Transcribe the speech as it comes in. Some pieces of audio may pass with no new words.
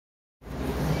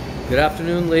Good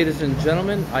afternoon, ladies and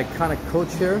gentlemen. Iconic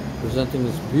Coach here, presenting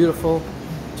this beautiful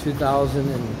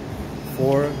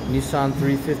 2004 Nissan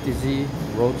 350Z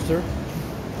Roadster.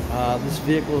 This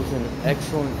vehicle is in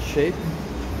excellent shape.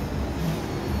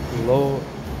 Low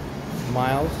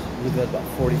miles, we've got about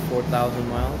 44,000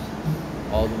 miles.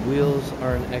 All the wheels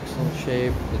are in excellent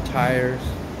shape. The tires,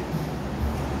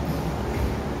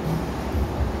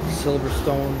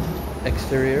 Silverstone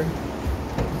exterior.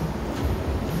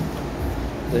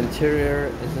 The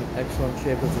interior is in excellent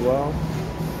shape as well.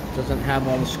 Doesn't have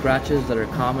all the scratches that are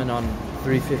common on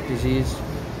 350Zs.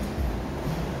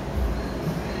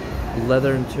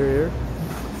 Leather interior.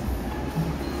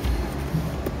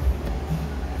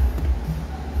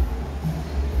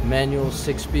 Manual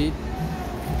 6-speed,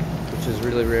 which is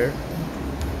really rare.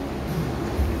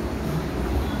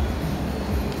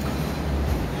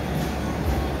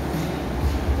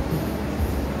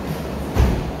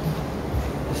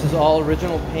 This is all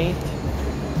original paint,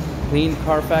 clean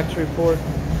Carfax report.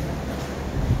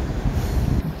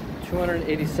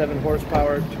 287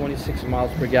 horsepower, 26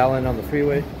 miles per gallon on the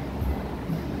freeway.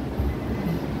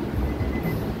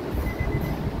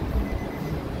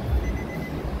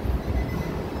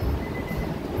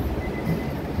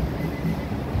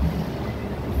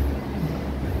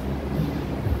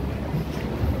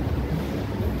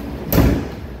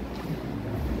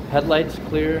 Headlights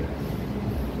clear.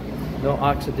 No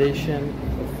oxidation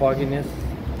or fogginess.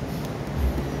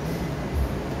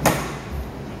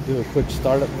 Do a quick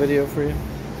startup video for you.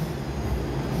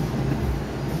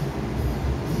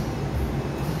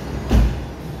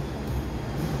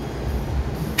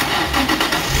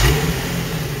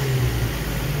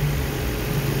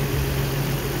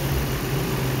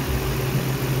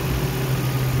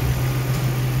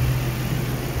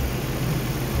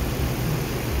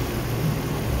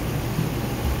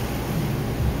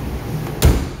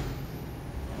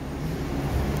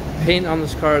 Paint on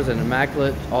this car is an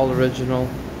immaculate, all original,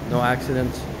 no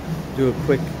accidents. Do a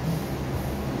quick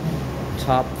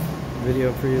top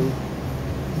video for you.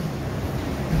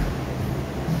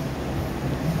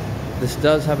 This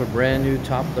does have a brand new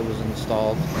top that was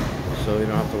installed, so you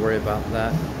don't have to worry about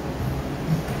that.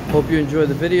 Hope you enjoy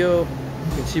the video.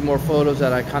 You can see more photos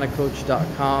at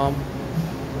iconiccoach.com,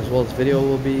 as well as video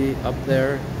will be up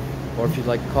there. Or if you'd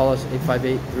like to call us,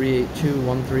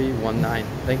 858-382-1319.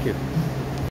 Thank you.